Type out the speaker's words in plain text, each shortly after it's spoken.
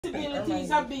Responsibility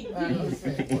is a big deal.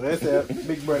 Well, they say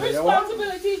big brother, you want?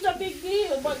 Responsibility is a big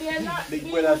deal, but they're not. Big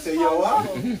being brother say, you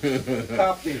what? responsible.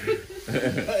 Copy.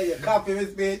 You copy this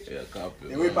bitch. Yeah, copy.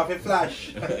 You whip off a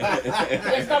flash.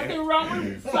 There's nothing wrong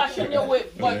with flashing your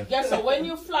whip, but guess what? When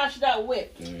you flash that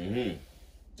whip,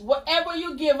 whatever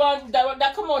you give on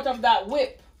that come out of that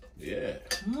whip, yeah,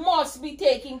 must be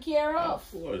taken care of.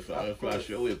 Of course, if I flash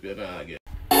your whip, you're not again.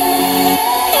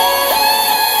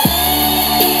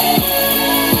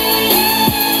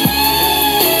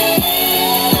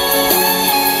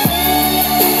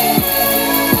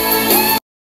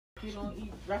 You don't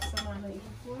eat Rastaman eat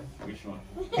food? Which one?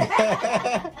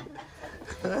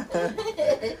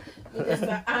 It's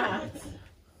the ant.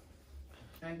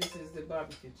 And this is the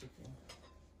barbecue chicken.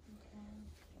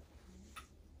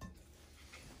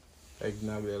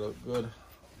 Eggnog, they look good.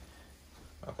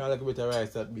 I can't look a bit of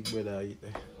rice that big brother eat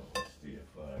there. Stay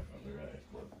far from the rice,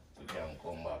 but you can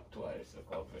come back twice a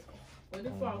cup. What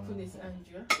the fuck for this,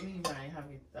 Andrew? We might have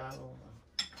it all over.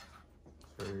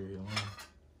 For real.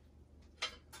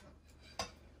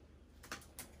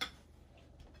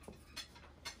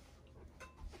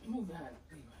 Move that.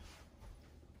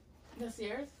 That's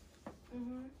yours?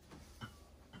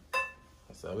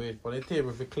 So wait for the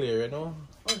table to clear, you know?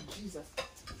 Oh, Jesus.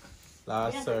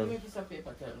 Last serve.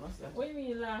 What do you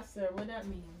mean last serve? What that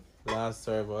means? Last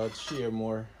serve, I'll share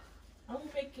more. I will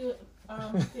make you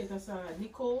potato salad.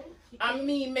 Nicole? And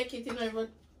me make it in over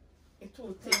it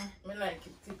too thick. Me like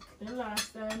it thick. The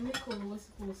last time Nicole was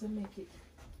supposed to make it.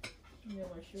 Yeah,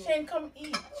 sure. Shane, come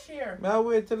eat. Share. I'll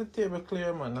wait till the table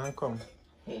clear, man, and come.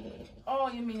 Oh,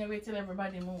 you mean you wait till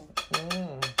everybody move?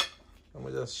 I'm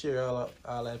gonna just share all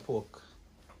that pork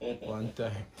one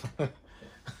time.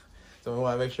 So I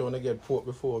want to make sure when I get pork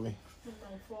before me.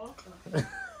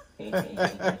 Thank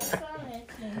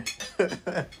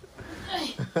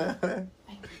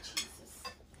you, Jesus.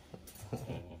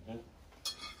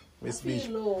 Miss Beach.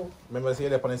 Low. Remember see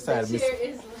that on the side, Miss.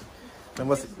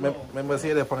 Remember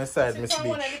see that on the side, Miss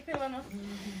Beach.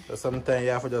 So sometimes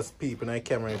you have to just peep in the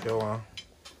camera if you want.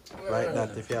 Like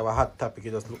that, if you have a hot topic,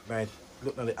 you just look at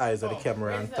the eyes of the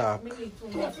camera and talk.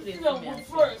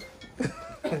 First.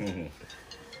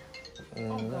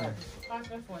 Oh God, pass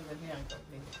my phone to me and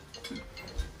please.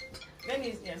 Then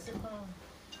he's here, sit down.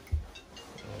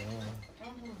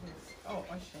 Oh,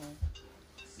 Shane.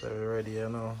 So we're ready, you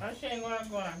know. Shane, go on.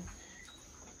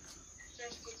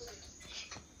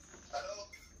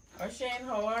 Hello. Shane,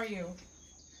 how are you?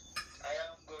 I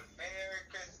am good. Merry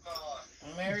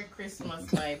Merry Christmas.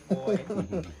 Christmas, my boy. What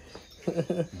you?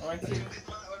 What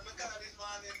we call this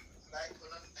morning, like, we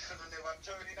never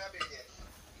turn in a bed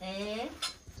yet.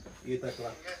 8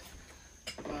 o'clock.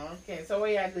 Okay, so what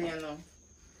you are doing now?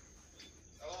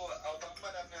 Oh, out of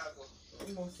madam,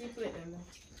 I go. See plate then.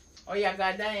 Oh, you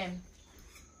got dying?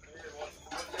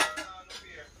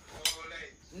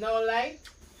 No light?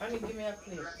 Honey, give me a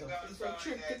plate. So. It's a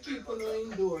trick to keep people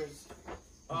indoors.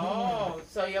 Oh,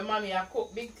 so your mommy a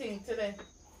cook big thing today?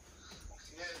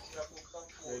 Yes, she a cook some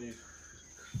food.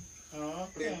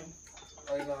 Okay.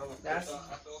 That's.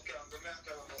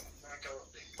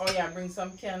 Oh yeah, bring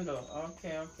some candle.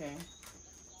 Okay.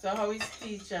 So how is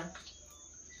teacher?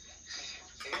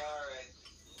 Yeah, alright.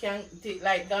 Can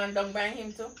like gone down by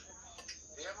him too?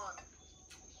 Yeah, man.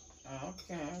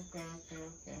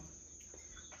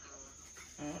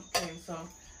 Okay, so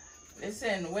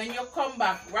listen, when you come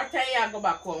back, what time you go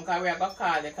back home? Cause we are gonna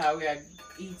call you, cause we are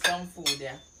eat some food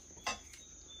there.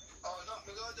 Oh no,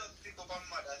 we go just pick up my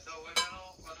mother. So when I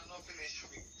don't finish,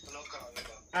 we don't call you back.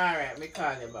 Alright, we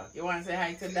call you back. You want to say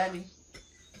hi to daddy?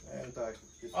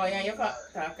 Oh yeah, you call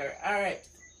talk her.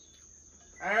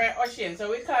 Alright, Ocean, so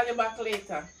we call you back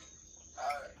later.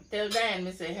 Alright. Tell Diane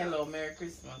me say hello, Merry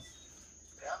Christmas.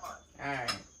 Yeah, man.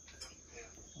 Alright.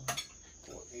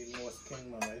 Need more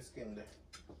skin, man. My skin there.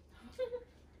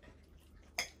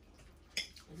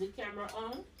 Is the camera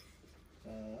on?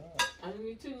 I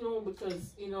need to know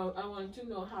because, I want to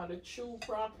know how to chew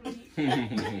properly. I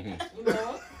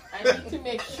need to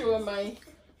make sure my,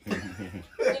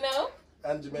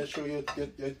 And to make sure you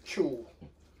chew.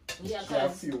 Yeah,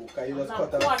 because you just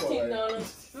cut and swallow.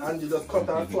 And you just cut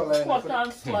and swallow. Cut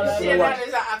and swallow.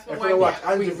 If you watch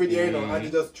Andrew's video, and you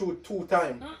just chew 2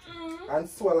 times. And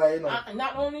swallow,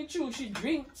 Not only chew, she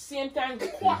drink same time.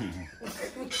 Quack.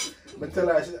 But tell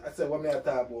her, I said, what me I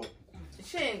talk about?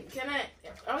 Shane, can I?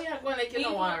 Oh, you're going like you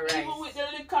don't want rice. Even with the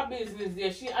liquor business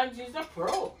there, she's a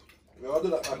pro. We all do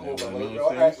that back home, man. We are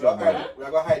going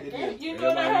to hide it there. You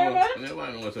know that, Herman?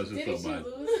 Never know what's so bad.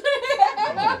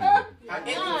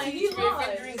 He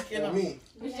lost. Me.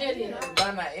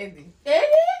 Banana Eddie. Eddie?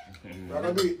 We're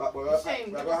going to do it back, but we're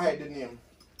going to hide the name.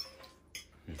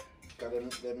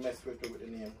 Because they mess with you with the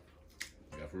name.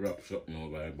 You have to wrap something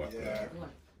over your back. Yeah.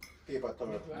 Paper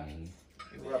towel.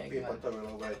 Wrap paper towel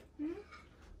over it.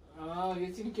 Oh, you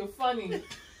think you're funny?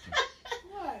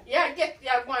 What? Yeah,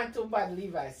 you're going too bad,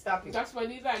 Levi. Stop it. That's why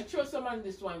Levi, throw some on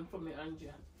this one for me,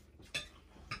 Andrea.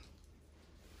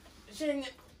 Shane,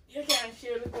 you can't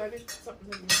share the toilet. Something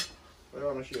with me. What do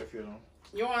you want to share for you now?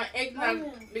 You want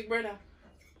eggnog, big brother?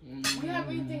 We have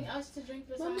anything else to drink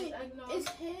besides Mommy, eggnog? is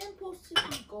ham supposed to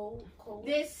be cold?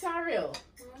 There's sorrel.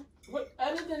 What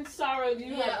other than sorrow, do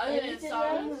you Yeah, have other than anything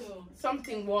sorrow else? too.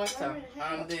 Something water.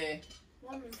 The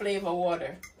Mommy. flavor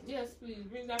water. Yes, please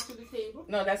bring that to the table.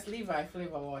 No, that's Levi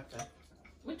flavor water.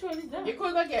 Which one is that? You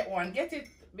could go get one. Get it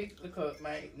big because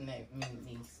my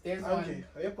niece. There's Angie, one.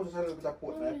 are you put a little bit of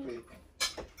pork in that plate?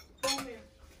 Come here.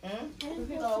 Hmm?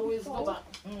 We can always go back.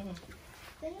 Mm.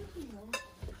 Thank you, Mom.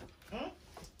 Hmm?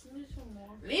 Give me some more.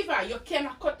 Levi, you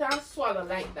cannot cut and swallow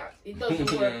like that. It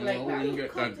doesn't work like No, that. you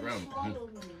get Cut that and from. swallow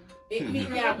me. It means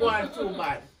you are going too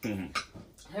bad.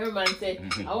 Herman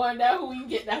said, I wonder who we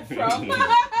get that from.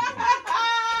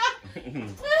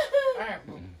 Alright,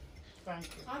 boo. Thank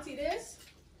you. Auntie, this?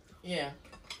 Yeah.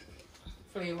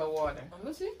 Flavor water. Let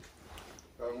me see.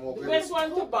 More The good. best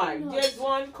one to buy. There's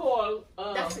one called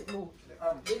That's it, boo.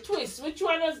 the Twist. Which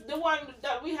one is the one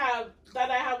that we have that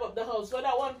I have up the house? What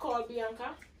that one called, Bianca?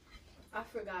 I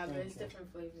forgot, but it's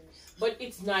different flavors. But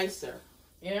it's nicer.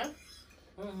 Yeah?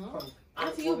 Mm-hmm.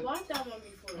 Auntie, you bought that one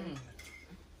before. Mm.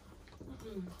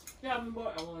 Yeah, I haven't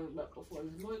bought that one back before.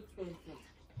 It's more expensive.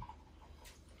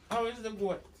 How is the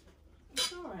goat?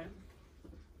 It's alright.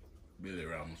 Billy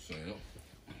Ramsey, you know.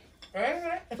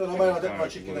 Right? So nobody want to take my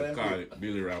chicken and Call then it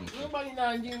Billy Ramsey. Nobody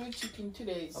now deal with chicken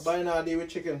today. I buy now deal with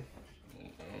chicken. I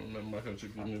remember how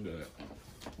chicken you did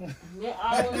that. Yeah,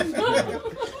 I was.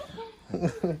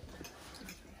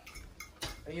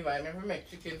 Levi, I never make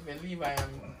chicken for Levi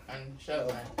and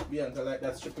Shelby. Bianca like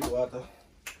that stupid water.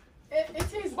 It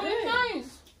tastes But it's good.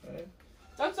 nice. Right.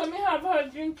 That's why me have her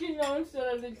drinking now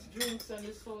instead of the drinks and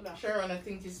the soda. Sharon, I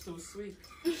think it's too sweet.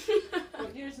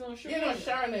 But there's no sugar. You know,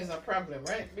 Sharon is a problem,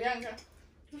 right, Bianca?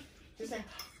 She's like,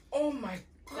 oh my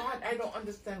God, I don't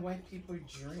understand why people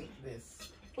drink this.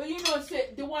 But you know, say,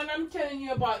 the one I'm telling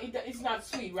you about, it's not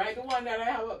sweet, right? The one that I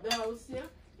have up the house here.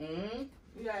 Mm-hmm.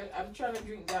 Yeah, I'm trying to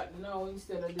drink that now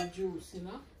instead of the juice, you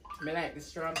know? Me like the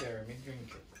strawberry, me drink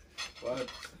it. What?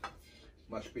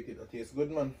 Mashed potato tastes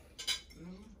good, man.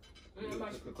 And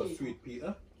mashed Look at potato. sweet pea,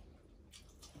 huh?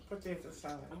 Potato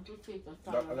salad. And potato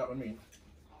That salad. what I mean.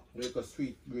 Look at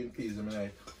sweet green peas, I mean,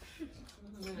 like.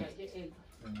 Like the egg.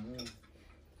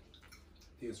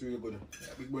 Tastes really good. Yeah,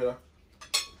 big brother.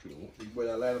 Big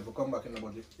brother line up to come back in the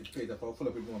budget. It's plate up full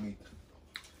of more meat.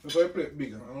 If I plate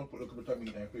big, I don't put a little bit of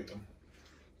meat in I plate them.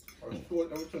 I store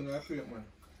everything in I plate, man.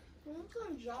 I'm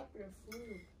gonna drop your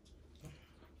food.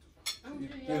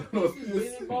 Yeah, this is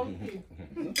really bulky.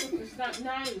 It's not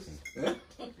nice. Yeah?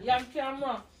 Young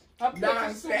camera.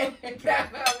 Dance,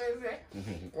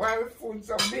 why the food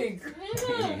so big?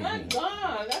 My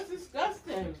God, that's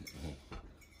disgusting.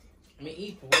 Me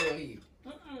eat, will eat.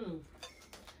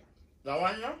 The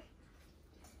one, no?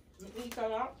 You eat a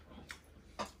lot.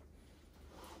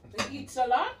 You eat a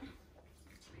lot.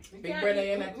 Big brother,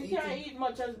 you're not We can't eating. eat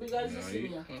much as big as this in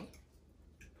here.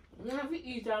 We have to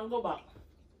eat and go back.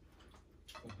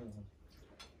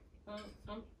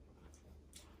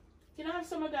 Can I have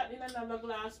some of that in another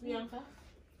glass, Bianca?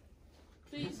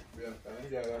 Please. Yeah, I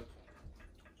enjoy that.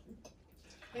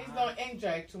 Please don't enjoy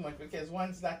it too much because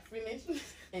once that's finished,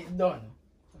 it's done.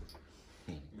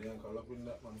 Bianca, look in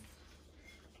that, man.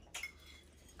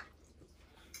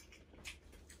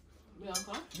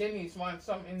 Bianca? Denise wants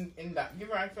some in that. Give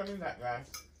her some in that glass.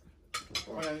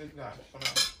 One in this glass. Come on.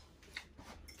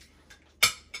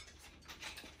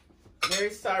 Very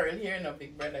sorry here, no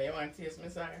big brother. You want to taste me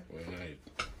sorry? When I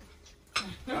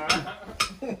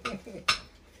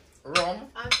Rum.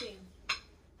 Auntie.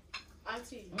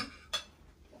 Auntie.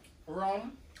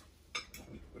 Rum.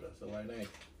 That's a wine night.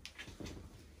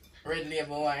 Red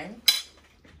label wine.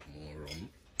 more rum,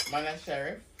 Mana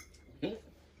Sheriff.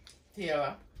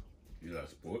 Taylor. you got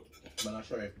sport. Man, I'm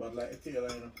sure if bad like a tail,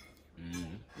 you know.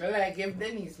 Me like give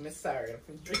Denise me sorry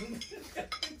for drink.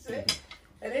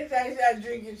 Anytime she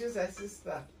drink it, she's a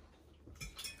sister.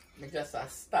 Me just a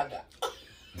stagger.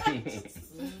 You have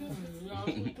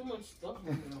to put too much stuff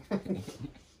in there. You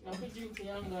have to drink the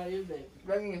younger, you bet.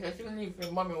 Denise, I should leave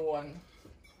for mommy one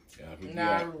You have to in get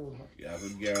our her, room. you have to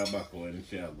get her back when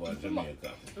she go to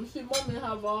Jamaica. You see, mommy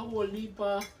have a whole heap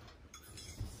of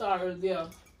sorrow there.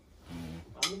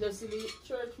 And we just see the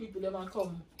church people, them a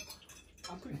come.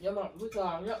 I put them up with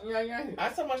her. Yeah.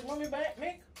 That's how much mommy buy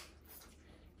make?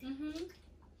 Mm-hmm.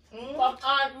 For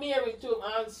Aunt Mary to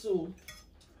Aunt Sue.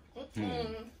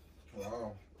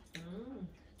 Wow.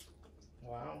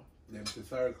 Wow. Them say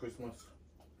sorry Christmas.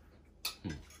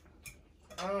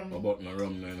 How about no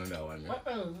rum and another one? Not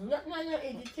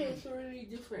it tastes really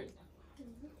different.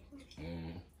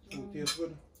 Food tastes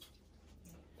good.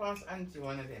 Pass Auntie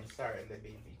one of them. Sorry, the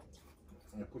baby.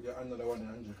 You put your another one in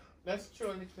Andrew. Let's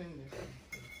throw it in this.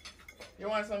 You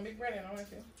want some big bread? I want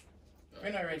you.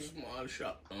 We're not ready. Small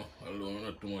shop, alone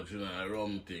not too much in a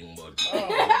rum thing, but Oh.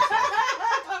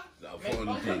 it's a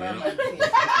fun thing, you know.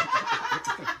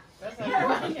 That's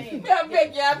how you change. I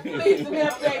beg you, please, me I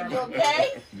beg you,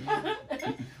 okay?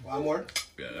 One more?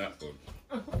 Yeah, that good.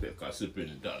 Take a sip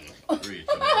in done. Reach.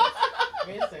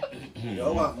 Wait a second. You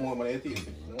want more money, you taste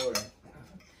it. Don't worry.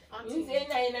 You say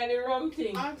that in the rum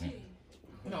thing. Auntie.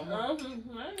 No more. Boy,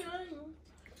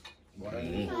 Why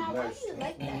food do nice. you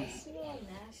like that? It's so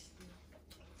nasty.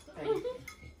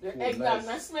 The Food egg nice.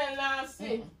 that smell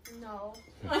nasty. No.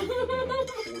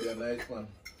 Food are nice, man.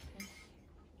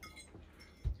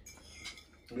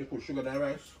 We put sugar in the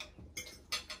rice.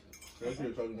 That's what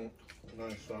it's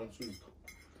nice and sweet.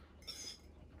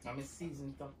 I'm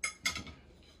seasoned up.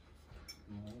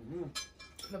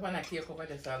 Look on that cake over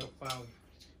there, so I look forward.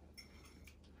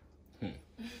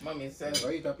 Mommy said,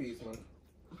 I eat a piece, man.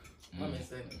 Mommy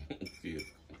said,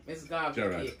 Cake. Miss Garvey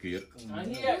Carrot cake. cake.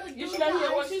 And here, you should have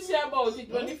heard what she said about it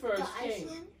when it The first came.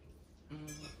 icing?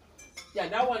 Yeah,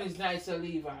 that one is nice to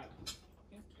leave out.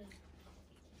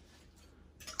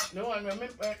 No one remember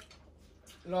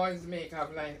Lord's make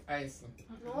have like icing.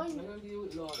 No I'm one. gonna deal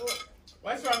with Lord.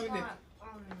 What's wrong with it?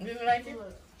 You didn't like it?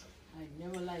 I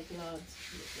never like Lords.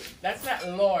 That's not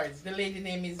Lord's. The lady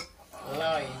name is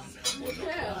Lois.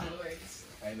 Yeah.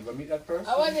 I never meet that person.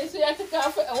 I want to say I took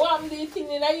off. What am I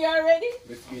eating in a year already?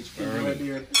 The speech came right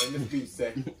there, and the speech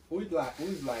said, who is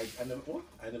like, I never, what?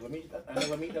 I never meet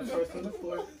that person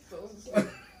before.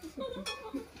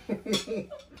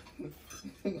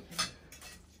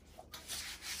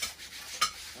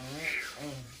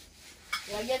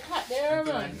 I get hot there,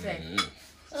 man.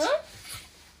 Huh?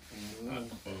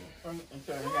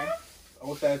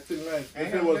 Outside still nice.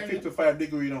 It was 55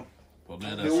 degrees now.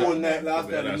 The whole night last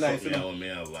night was nice, you know. Me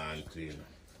have one thing.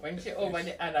 When she over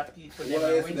the other people, What I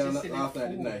then yesterday when she see last the night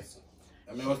is food. nice.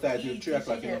 I mean, I started till 3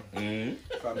 o'clock, you know.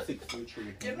 Mm-hmm. From 6 to 3.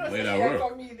 You know, Where she I a work?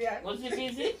 comedian. Was it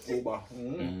easy? Uber.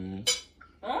 Mm-hmm.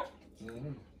 Huh?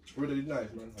 Really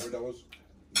nice, man. I heard that was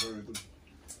very good.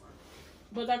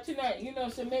 But that tonight, you know,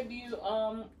 so maybe you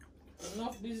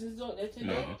enough business out there today.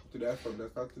 No. To that from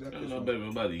let's talk to that Not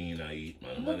everybody in a eat,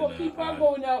 man. No, Nobody but in a people are hard.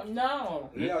 going out now.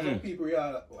 Yeah, some people you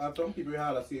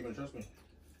had to see me, trust me.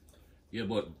 Yeah,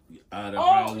 but other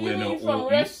Oh, brand you we no mean from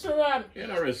open. restaurant? Yeah,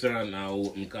 no restaurant now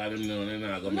open because them know they're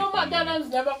not gonna No, make money. McDonald's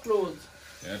never closed.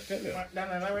 Yeah, I tell you.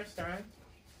 McDonald's restaurant.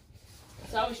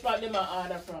 So which part them are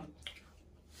order from?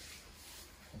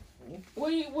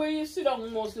 Where you sit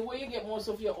down mostly? Where you get most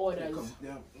of your orders?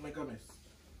 Yeah, make a mess.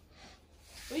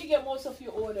 Where you get most of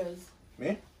your orders?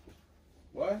 Me?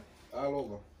 What? All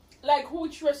over. Like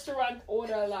which restaurant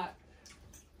order a lot?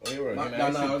 Oh, you work in a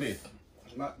McDonald's, city.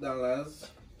 McDonald's,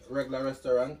 regular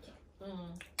restaurant. But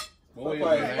where you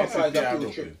work in a Popeye's city a or field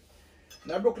Brooklyn? trip.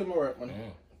 Now Brooklyn I work, man.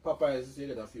 Oh. Popeye's you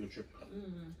get a field trip.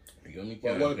 You only But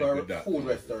can't what take about with that. food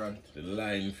restaurant? The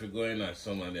line if you go in at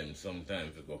some of them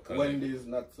sometimes you go collect. Wendy's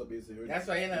not so busy. That's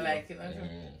why you don't like it, don't you?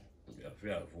 You have to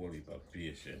have a whole heap of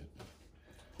patience.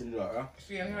 Could you do that, huh?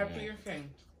 She don't have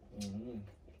patience.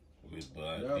 With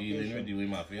Yeah, dealing patient. with you, we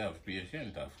must have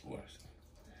patience, of course.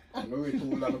 I'm wait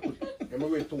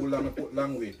too long, I put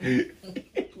long way.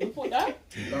 You put that?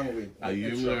 Long way. Are you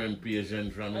Extra. learn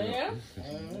patience from Oh, me? yeah?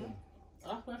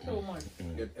 After so much.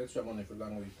 Get extra money for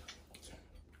long way.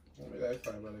 Maybe that's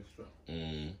 $5 extra.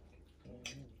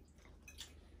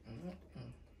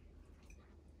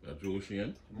 That's true,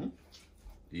 Shane.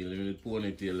 Dealing with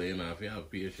ponytail, you know, if you have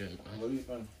patience. What do you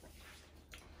think?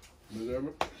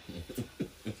 Miserable?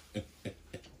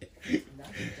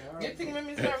 You think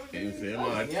me start with You this? say,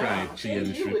 man, Yeah, try I can't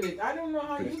change deal with it. it. I don't know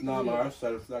how you It's do normal it.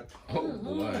 ourselves that. Oh,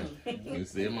 boy. You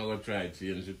say, I'm going to try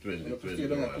change it You have to 2021. stay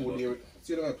down a 2 but day with,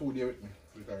 stay down a 2 day with me.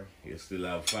 Because You still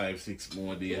have 5-6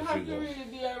 more days You to have to go. really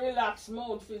be a relaxed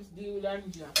mode for deal with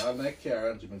Anja. I like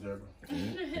care and miserable.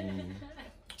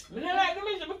 I don't like the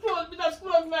mission, but just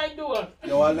close my door.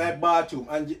 You want like bathroom,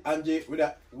 Angie with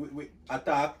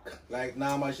attack, like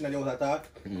normal she not use attack.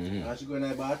 And she go in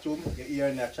the bathroom, you hear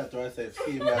in that chat to herself,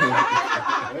 see me.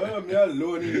 Oh, me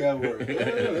alone in here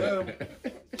work.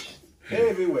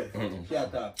 Everywhere, she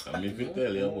attack. I mean, if you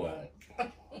tell you, boy.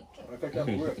 I think that's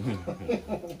work.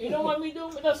 You know what we do?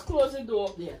 We just close the door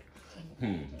up there.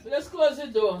 We just close the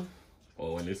door.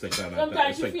 Or when the second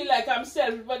Sometimes you feel like I'm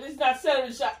selfish, but it's not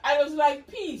selfish. I was like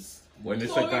peace. when the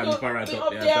So second parrot me up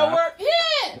there there, work.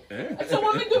 Yeah. eh? So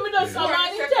what me do with the summer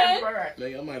in 10? No,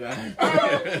 your mother.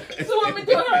 So what me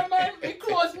do her man, me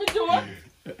close me door.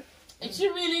 And she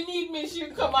really need me, she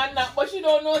come and knock, but she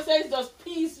don't know, so it's just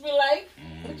peace me like.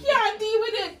 We can't deal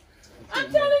with it.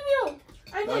 I'm telling you.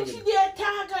 And then she there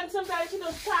talk and sometimes she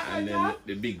just talk And and then talk.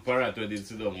 the big parrot where they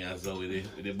sit down here so with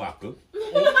the buckle.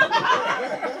 Another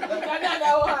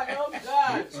one, oh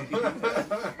God.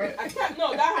 I can't,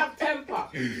 no, that have temper.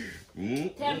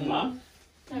 Temper.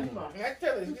 Temper. I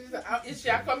tell you, is she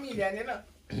a comedian, you know?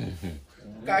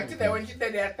 Because today when she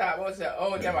did that talk, I said,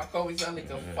 oh, they were coming with some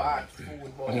little fast food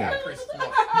about that Christmas.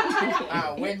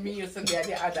 When me used to get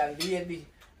the other lady,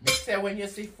 me say when you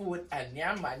see food, and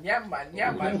yam, and yam, and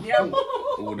yam, and yam.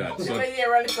 Oh, that You such. may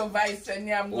hear a little voice and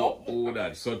yam go. Oh,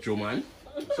 that such a man.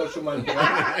 Such a man.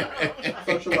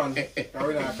 Such a man.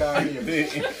 Karina, I can't hear.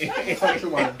 Such a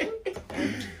man.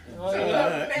 Oh,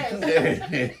 yeah.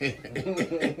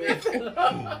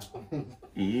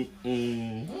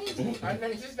 And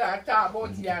then she started talking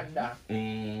about yanda.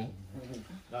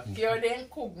 Here they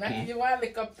cook, not give one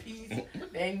like a piece.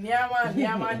 Then yam,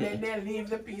 then they leave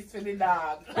the piece for the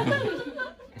dog.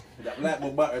 That black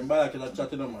boy and back to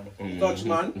chatting man. Touch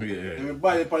man. Yeah.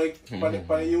 Everybody on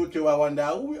YouTube I wonder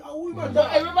who got So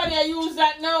that? everybody I use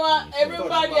that now.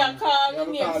 Everybody I call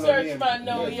me name search man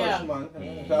now. Yeah. Touch man.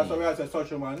 That's why I said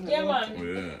touch man. Yeah, man.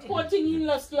 Yeah. Poor thing he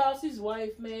lost his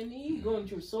wife, man. He going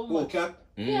through so Oh, much. cat.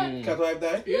 Yeah. Cat wife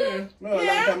died? Yeah. No, a long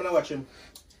time I watch him.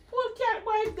 Poor cat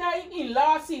wife died. He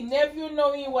lost his nephew,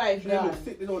 know his wife She died. look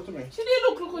sick, they know to me. She did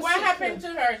look What sick. happened to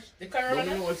her? The But you corona?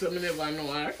 know what, I never know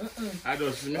her. I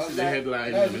just miss the that-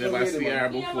 headline. that's I never the see lady, her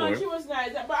Yeah, man, she before. was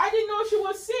nice. But I didn't know she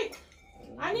was sick.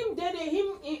 And him dead,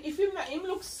 him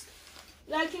looks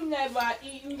like him never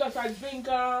eating just a drink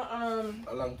A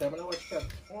long time I watch cat.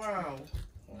 Wow.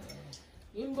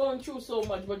 him going through so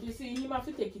much, but you see, him have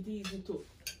to take it easy too.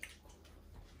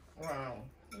 Wow.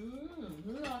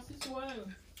 He lost his wife.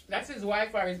 That's his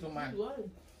wife or his His woman? wife.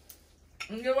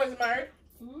 You was married?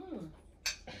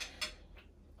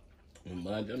 In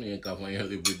Jamaica, when you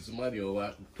live with somebody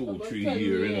over 2, About 3 10 years,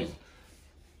 you years. know,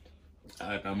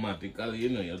 automatically, you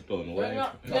know, you turn They're wife.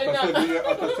 not- they're not-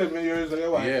 After 7 years, I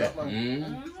watch Yeah. that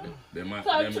man.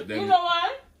 So, you know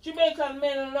what? Jamaican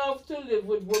men love to live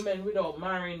with women without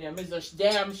marrying them. It's a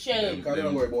damn shame. Because they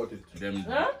don't worry about it. them,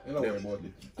 Huh? They don't worry about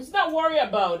it. It's not worry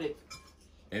about it.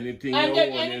 anything And you then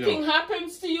want, anything you know.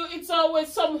 happens to you, it's always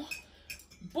some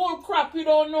bull crap you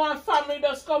don't know, and family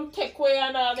just come take away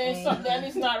and all that something, and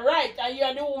it's not right. And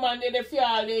you're the woman there for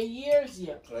all the years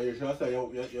here. You should say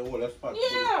your whole spot.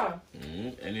 Yeah.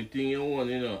 Anything you want,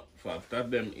 you know, for after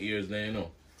them years, then, you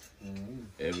know,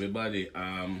 everybody,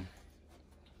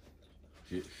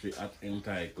 she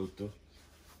entitled to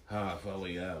half of what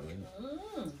you have, you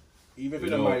know. Even if you're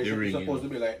Without not married, the it's ring, supposed to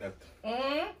be like that.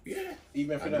 Yeah.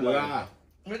 Even if you're And not married. laugh.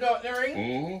 Without the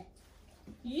ring?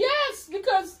 Yes,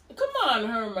 because, come on,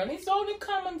 Herman, it's only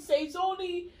common sense, it's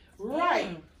only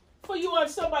right for you and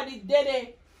somebody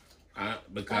dead.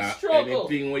 Because struggle.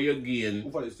 anything where you gain,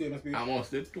 Who for the same as me? I must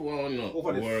the two on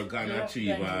Over this. work and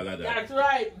achieve all of that. That's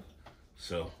right.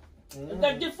 So,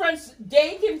 The difference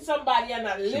dating somebody and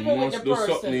not you living with must the do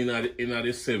something person. in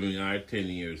the 7 or 10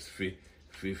 years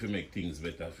for make things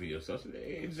better for you. So,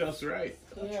 it's just right.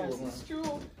 Yes, it's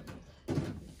true.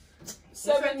 Listen,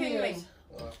 7 Tingling. years.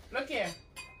 Look here.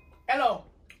 Hello.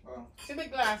 Oh. See the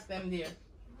glass them there.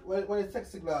 What is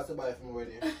sexy glass you buy from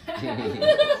already?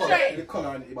 Right. The color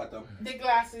on the bottom. The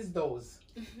glass is those.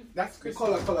 That's The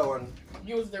Christmas. color one.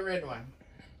 Use the red one.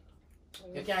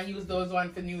 You can't use those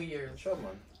one for New Year's. Sure,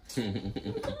 man.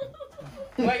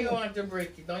 Why you want to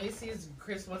break it? Don't you see it's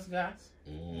Christmas glass?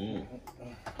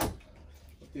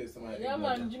 Yeah,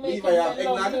 man, Levi, Jamaican you have men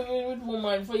love eggnog? living with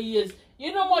woman for years.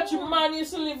 You know much man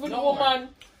used to live with No, woman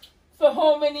for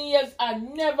how many years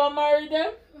and never marry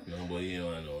them? No, but you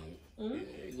know,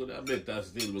 you could have better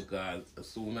still because as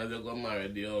soon as you go marry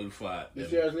the old fat,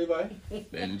 This them, year's Levi?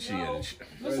 then change.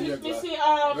 Where's your Me glass? see,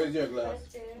 Where's your glass?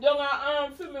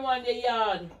 don't for me one day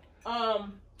yard.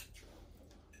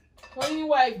 When his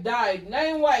wife died, now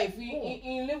his wife,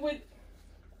 he live with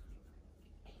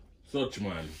Such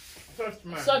man. First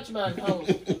man. such man house.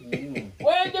 When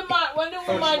the Such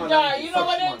woman man, die, you know such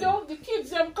what they man. do? The kids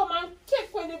them come and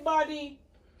take with the body.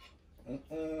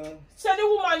 Mm-mm. So the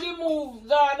woman they move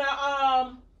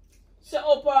gonna set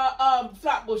up a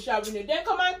Flatbush Avenue. Then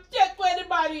come and take with the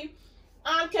body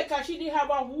and take her. She did have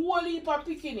a whole heap of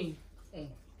bikini.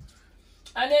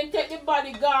 And then take the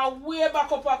body, go way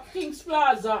back up at King's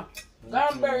Plaza. Go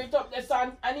and bury it up there,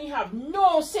 son, and he have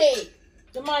no say.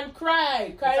 The man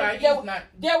cried. Sorry, They he's not.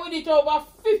 with it over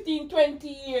 15, 20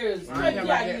 years. I 20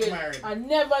 never odd get years. married. I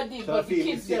never did, So but the feel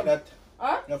kids say them. that.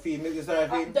 Huh? You feel me? You sorry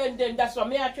for him? Then that's what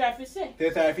me I try to say.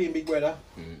 Say sorry for him, big brother.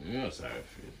 I'm not sorry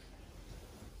for him.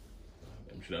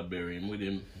 I should have buried him with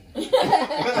him.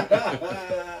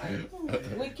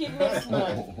 Wickedness,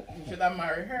 man. You should have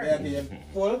married her. Yeah, they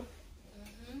full.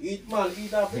 Eat man,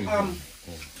 eat off the I am.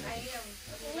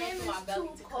 My belly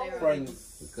to clear up.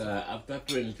 friends. Because after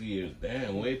 20 years,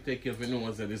 damn, where you take you if you know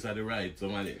one say this are the right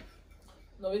somebody?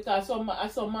 No, because some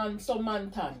man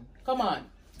tan. Come on.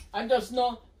 I just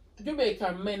know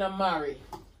Jamaican men are married.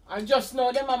 I just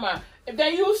know them are married. If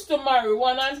they used to marry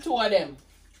 1 and 2 of them,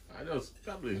 You're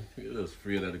just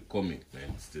afraid of the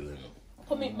commitment still, you know.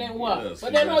 commitment what? Yes,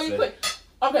 But then how yes, you quit?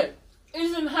 Okay,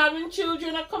 isn't having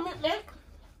children a commitment?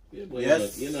 Yeah, but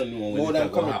Yes. you don't know More when than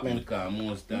it's going to happen commitment. because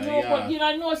most time, No, but you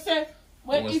don't know, say,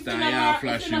 when Most if you time, don't yeah, have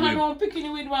flash no you with-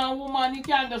 picking with one woman, you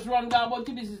can't just run down about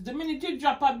to this. The minute you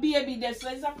drop a baby, that's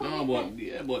like a No,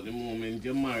 commitment. but the moment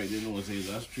you're married, you know, say it's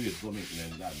a straight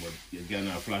commitment, that, but you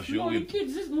cannot flash your No, the whip.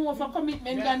 kids is more of a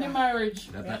commitment than the marriage.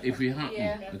 That if it happen,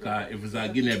 Yeah. because if it's a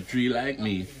Guinea tree like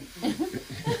me,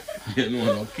 you know,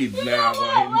 no kids now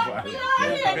going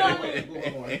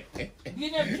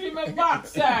You never treat my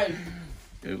backside.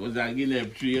 If it was a Guinea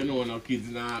tree, you know, no kids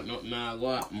now go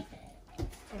happen.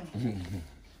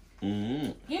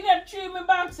 Mm-hmm. You never treat my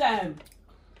backside.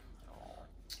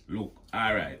 Look,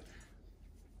 alright.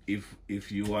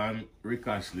 If you want Rick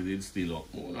Ashley did still up,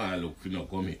 I look for no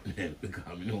commitment because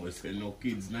I know say no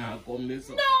kids now come this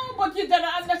up. No, but you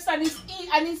gotta understand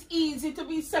it's easy to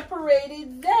be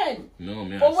separated then. No,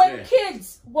 man. But when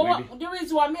kids, Maybe. the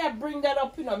reason why I bring that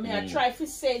up, I try to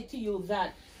say to you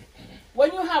that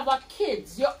when you have a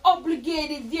kids, you're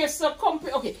obligated, there's a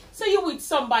company. Okay, so you with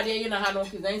somebody and you don't have no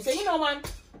kids and you say, you know man,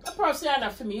 the person is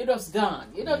enough for me, you're just gone.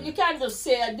 You know, you can't just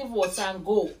say a divorce and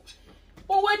go.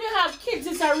 But when you have kids,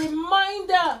 it's a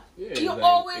reminder. Yeah, You it's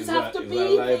always like- have to it's be a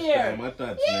lifetime there.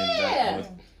 attachment, Yeah.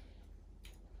 that,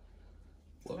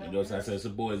 but me just I say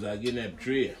suppose I get up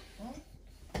tree.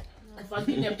 If I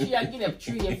give them tree, I give them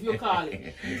tree if you call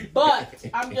it. But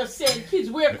I'm just saying,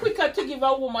 kids, we're quicker to give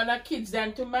a woman a kids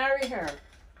than to marry her.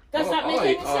 Does that make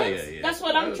any sense? Yeah. That's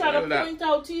what I'm trying to point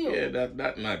out to you. Yeah,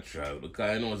 that natural because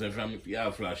I know say from if you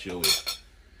have flash your way,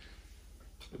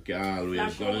 you can always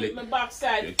Flash go you with lick. my You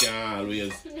backside. can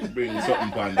always bring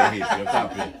something on the hip. You're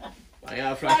copy. Why you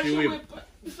have flash Flash your you whip? with,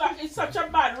 it's such a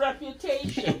bad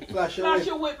reputation. Flash your Flash whip.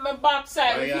 you with my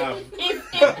backside. Oh, yeah.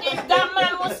 If that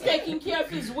man was taking care of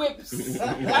his whips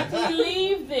that he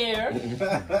leave there,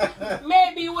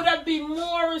 maybe he would have been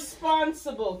more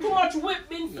responsible. Too much whip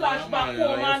been flashed back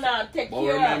home and take But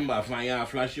care of. remember, if you have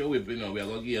flash your whip, you know, we're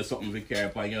going to give you something to carry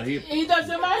upon your hip. It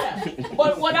doesn't matter.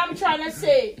 But what I'm trying to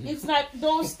say, it's not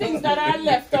those things that are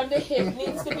left on the hip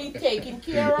needs to be taken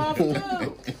care of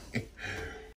too.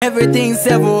 Everything's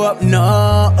several up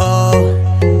now.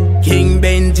 King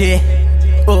Benji.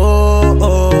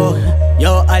 Oh,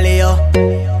 yo, Alio.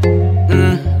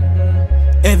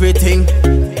 Everything.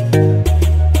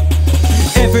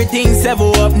 Everything's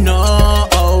several up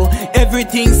now.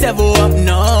 Everything's several up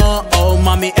now.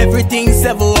 Mommy, everything's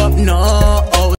several up now.